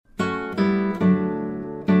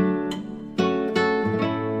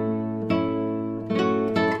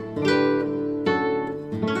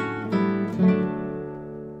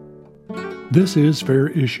This is Fair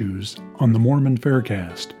Issues on the Mormon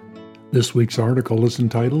Faircast. This week's article is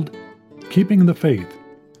entitled, Keeping the Faith,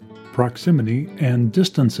 Proximity and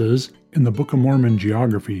Distances in the Book of Mormon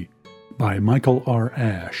Geography by Michael R.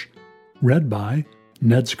 Ash, read by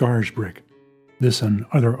Ned Scarisbrick. This and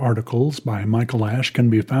other articles by Michael Ash can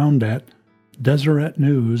be found at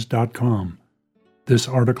DeseretNews.com. This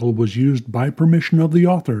article was used by permission of the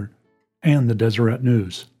author and the Deseret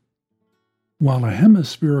News. While a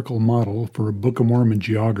hemispherical model for a Book of Mormon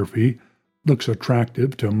geography looks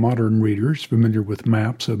attractive to modern readers familiar with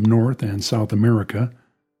maps of North and South America,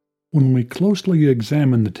 when we closely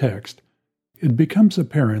examine the text, it becomes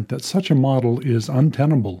apparent that such a model is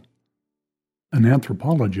untenable. An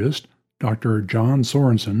anthropologist, Dr. John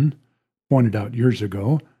Sorensen, pointed out years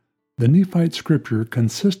ago, the Nephite scripture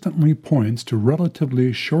consistently points to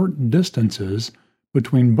relatively short distances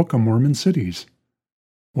between Book of Mormon cities.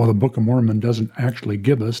 While the Book of Mormon doesn't actually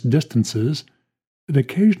give us distances, it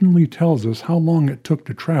occasionally tells us how long it took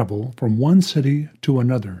to travel from one city to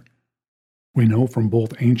another. We know from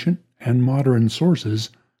both ancient and modern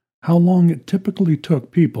sources how long it typically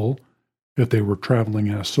took people, if they were traveling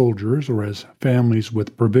as soldiers or as families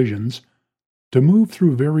with provisions, to move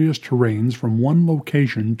through various terrains from one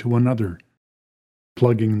location to another.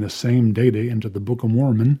 Plugging the same data into the Book of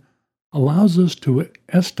Mormon allows us to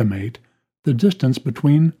estimate the distance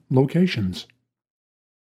between locations.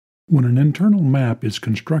 When an internal map is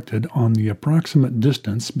constructed on the approximate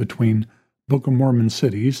distance between Book of Mormon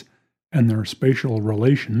cities and their spatial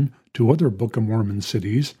relation to other Book of Mormon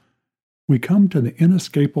cities, we come to the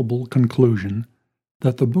inescapable conclusion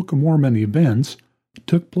that the Book of Mormon events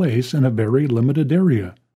took place in a very limited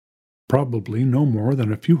area, probably no more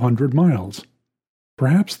than a few hundred miles,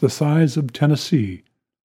 perhaps the size of Tennessee,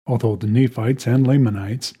 although the Nephites and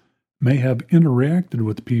Lamanites may have interacted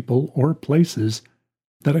with people or places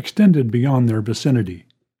that extended beyond their vicinity.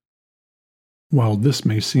 While this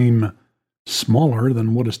may seem smaller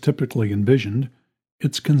than what is typically envisioned,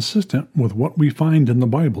 it's consistent with what we find in the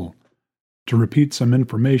Bible. To repeat some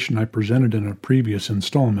information I presented in a previous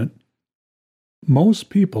installment, most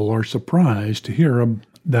people are surprised to hear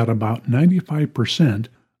that about 95%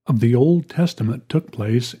 of the Old Testament took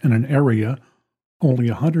place in an area only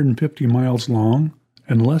 150 miles long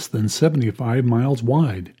and less than 75 miles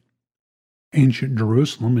wide. Ancient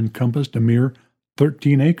Jerusalem encompassed a mere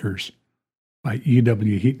 13 acres. By E.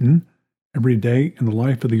 W. Heaton, Every Day in the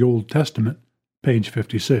Life of the Old Testament, page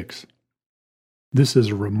 56. This is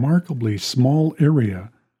a remarkably small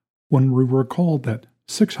area when we recall that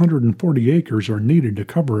 640 acres are needed to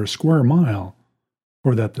cover a square mile,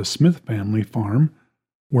 or that the Smith family farm,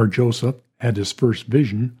 where Joseph had his first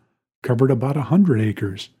vision, covered about 100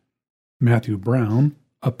 acres. Matthew Brown,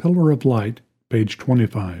 A Pillar of Light, page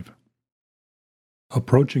 25.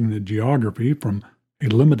 Approaching the geography from a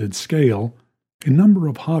limited scale, a number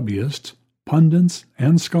of hobbyists, pundits,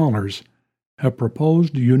 and scholars have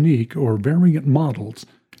proposed unique or variant models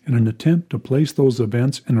in an attempt to place those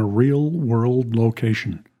events in a real-world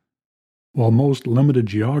location. While most limited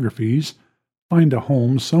geographies find a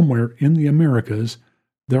home somewhere in the Americas,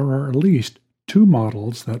 there are at least two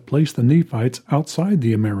models that place the Nephites outside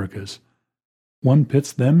the Americas. One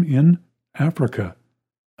pits them in Africa,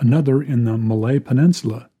 another in the Malay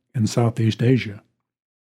Peninsula in Southeast Asia.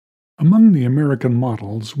 Among the American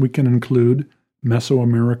models, we can include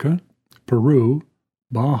Mesoamerica, Peru,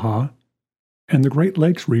 Baja, and the Great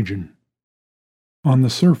Lakes region. On the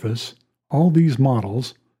surface, all these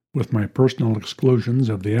models, with my personal exclusions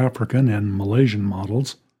of the African and Malaysian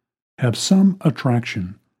models, have some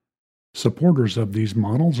attraction. Supporters of these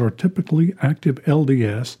models are typically active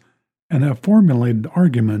LDS and have formulated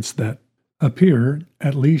arguments that appear,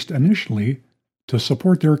 at least initially, to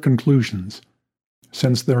support their conclusions.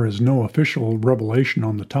 Since there is no official revelation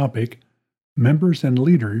on the topic, members and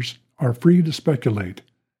leaders are free to speculate,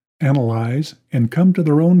 analyze, and come to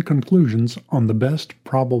their own conclusions on the best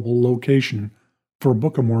probable location for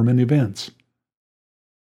Book of Mormon events.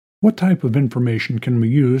 What type of information can we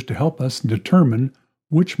use to help us determine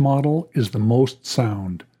which model is the most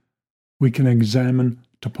sound? We can examine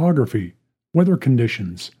topography, weather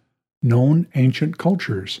conditions, known ancient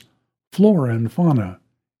cultures, flora and fauna,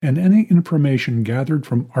 and any information gathered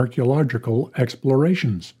from archaeological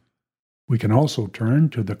explorations. We can also turn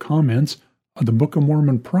to the comments of the Book of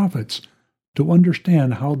Mormon prophets to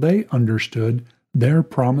understand how they understood their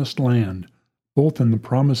promised land, both in the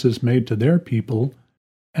promises made to their people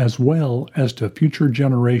as well as to future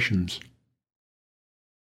generations.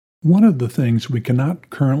 One of the things we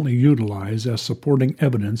cannot currently utilize as supporting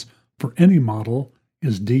evidence for any model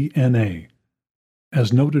is DNA.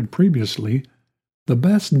 As noted previously, The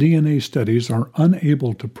best DNA studies are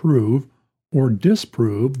unable to prove or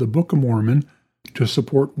disprove the Book of Mormon to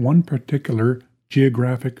support one particular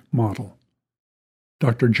geographic model.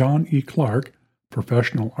 Dr. John E. Clark,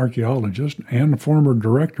 professional archaeologist and former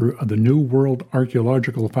director of the New World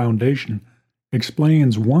Archaeological Foundation,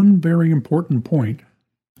 explains one very important point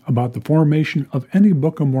about the formation of any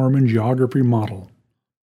Book of Mormon geography model.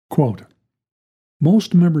 Quote,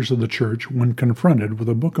 "Most members of the Church, when confronted with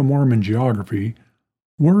a Book of Mormon geography,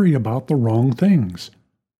 worry about the wrong things.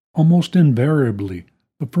 Almost invariably,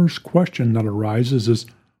 the first question that arises is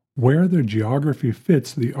where the geography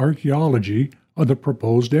fits the archaeology of the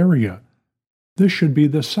proposed area. This should be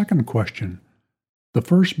the second question, the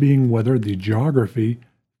first being whether the geography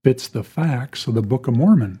fits the facts of the Book of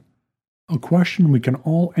Mormon, a question we can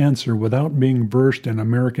all answer without being versed in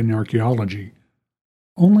American archaeology.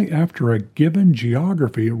 Only after a given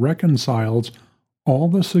geography reconciles all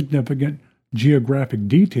the significant geographic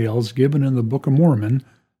details given in the Book of Mormon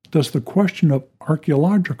does the question of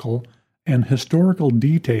archaeological and historical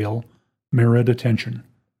detail merit attention.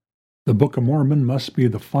 The Book of Mormon must be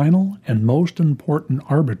the final and most important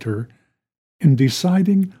arbiter in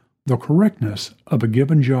deciding the correctness of a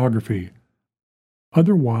given geography.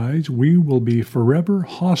 Otherwise, we will be forever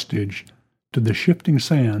hostage to the shifting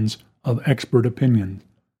sands of expert opinion."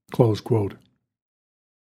 Close quote.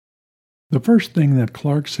 The first thing that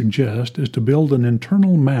Clark suggests is to build an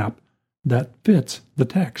internal map that fits the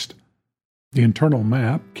text. The internal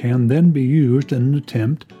map can then be used in an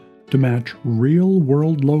attempt to match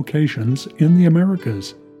real-world locations in the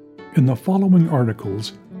Americas. In the following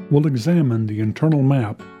articles, we'll examine the internal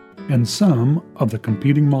map and some of the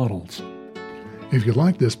competing models. If you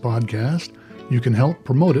like this podcast, you can help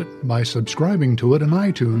promote it by subscribing to it in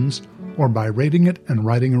iTunes or by rating it and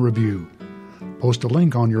writing a review. Post a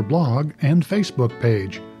link on your blog and Facebook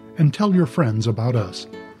page and tell your friends about us.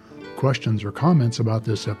 Questions or comments about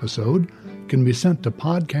this episode can be sent to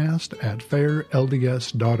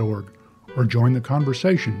podcast@fairlds.org or join the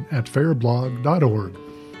conversation at fairblog.org.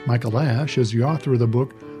 Michael Ash is the author of the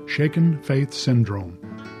book Shaken Faith Syndrome,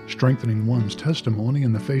 Strengthening One's Testimony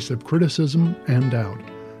in the Face of Criticism and Doubt,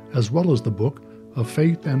 as well as the book of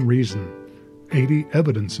Faith and Reason, 80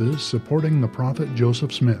 Evidences Supporting the Prophet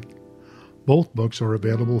Joseph Smith. Both books are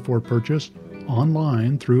available for purchase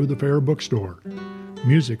online through the Fair Bookstore.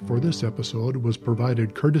 Music for this episode was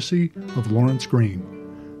provided courtesy of Lawrence Green.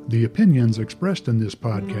 The opinions expressed in this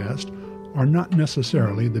podcast are not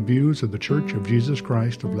necessarily the views of the Church of Jesus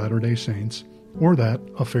Christ of Latter-day Saints or that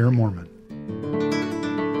of Fair Mormon.